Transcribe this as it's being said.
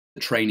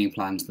the training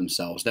plans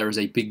themselves. There is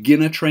a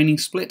beginner training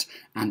split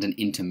and an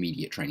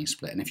intermediate training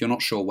split. And if you're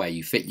not sure where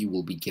you fit, you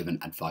will be given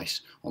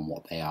advice on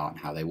what they are and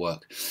how they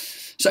work.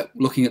 So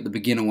looking at the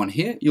beginner one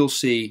here, you'll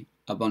see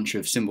a bunch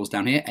of symbols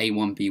down here,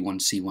 A1, B1,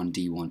 C1,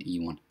 D1,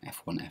 E1,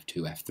 F1, F2,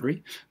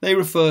 F3. They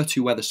refer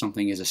to whether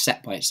something is a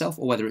set by itself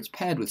or whether it's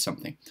paired with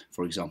something.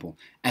 For example,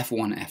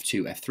 F1,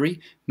 F2, F3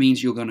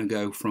 means you're going to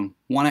go from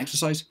one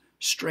exercise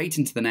straight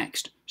into the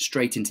next,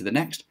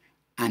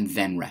 and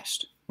then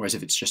rest. Whereas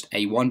if it's just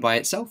A1 by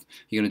itself,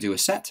 you're going to do a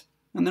set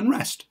and then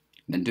rest,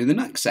 then do the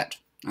next set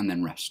and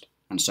then rest,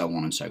 and so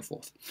on and so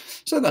forth.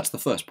 So that's the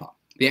first part.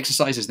 The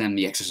exercise is then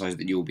the exercise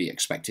that you'll be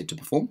expected to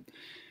perform.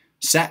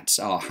 Sets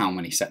are how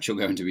many sets you're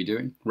going to be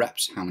doing.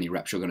 Reps, how many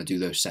reps you're going to do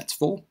those sets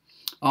for.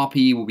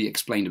 RPE will be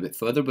explained a bit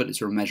further, but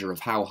it's a measure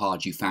of how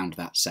hard you found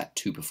that set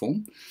to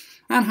perform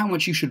and how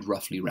much you should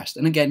roughly rest.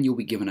 And again, you'll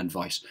be given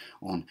advice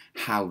on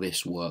how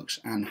this works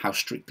and how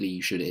strictly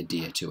you should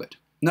adhere to it.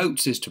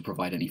 Notes is to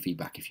provide any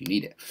feedback if you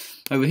need it.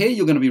 Over here,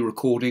 you're going to be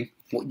recording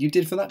what you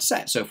did for that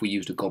set. So if we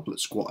used a goblet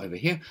squat over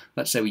here,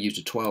 let's say we used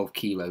a 12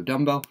 kilo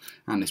dumbbell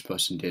and this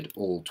person did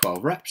all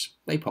 12 reps,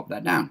 they pop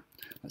that down.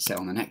 Let's say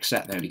on the next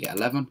set, they only get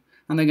 11.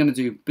 And they're going to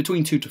do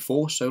between 2 to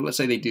 4, so let's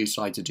say they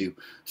decide to do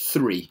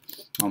 3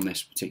 on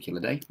this particular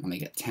day, and they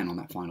get 10 on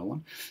that final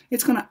one.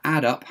 It's going to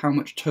add up how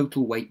much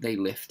total weight they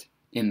lift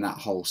in that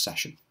whole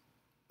session.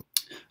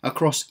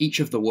 Across each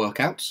of the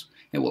workouts,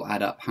 it will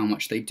add up how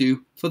much they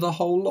do for the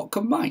whole lot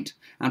combined,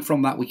 and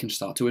from that we can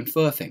start to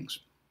infer things.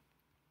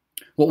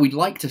 What we'd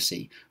like to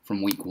see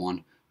from week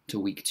 1 to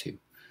week 2,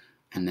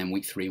 and then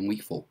week 3 and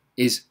week 4,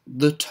 is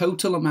the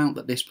total amount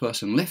that this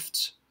person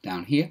lifts,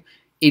 down here,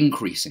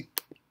 increasing.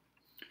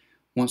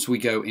 Once we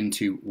go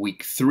into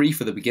week 3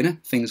 for the beginner,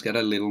 things get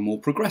a little more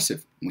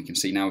progressive. We can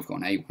see now we've got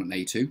an A1 and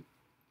A2,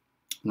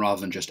 rather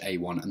than just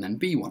A1 and then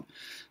B1.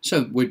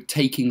 So we're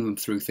taking them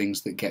through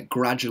things that get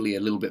gradually a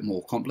little bit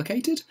more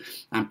complicated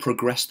and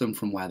progress them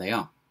from where they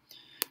are.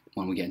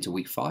 When we get into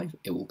week 5,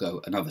 it will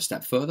go another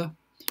step further.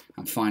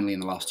 And finally, in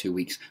the last 2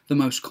 weeks, the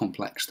most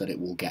complex that it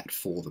will get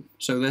for them.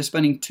 So they're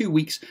spending 2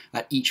 weeks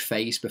at each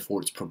phase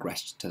before it's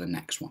progressed to the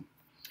next one.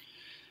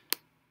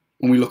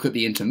 When we look at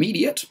the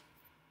intermediate,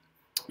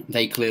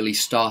 they clearly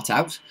start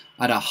out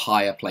at a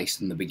higher place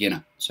than the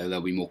beginner. So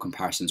there'll be more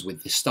comparisons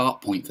with the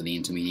start point for the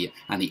intermediate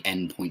and the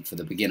end point for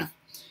the beginner.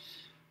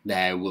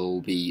 There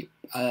will be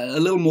a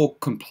little more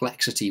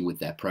complexity with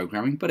their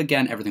programming, but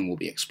again, everything will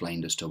be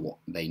explained as to what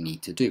they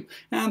need to do.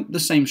 And the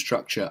same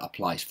structure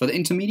applies. For the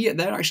intermediate,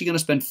 they're actually going to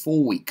spend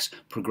 4 weeks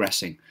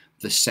progressing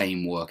the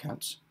same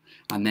workouts.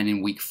 And then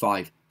in week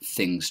 5,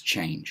 things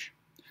change.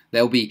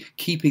 They'll be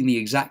keeping the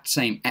exact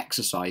same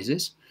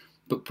exercises,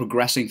 but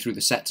progressing through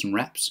the sets and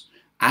reps,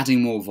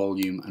 adding more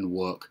volume and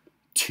work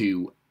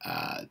to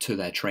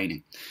their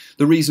training.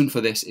 The reason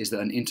for this is that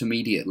an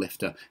intermediate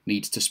lifter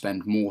needs to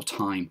spend more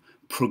time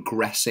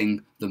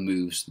progressing the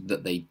moves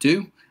that they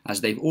do, as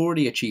they've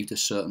already achieved a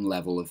certain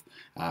level of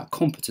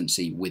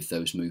competency with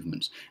those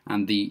movements.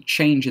 And the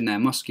change in their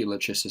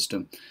musculature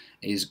system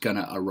is going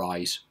to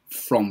arise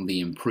from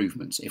the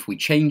improvements. If we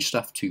change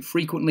stuff too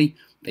frequently,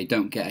 they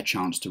don't get a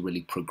chance to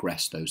really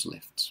progress those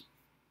lifts.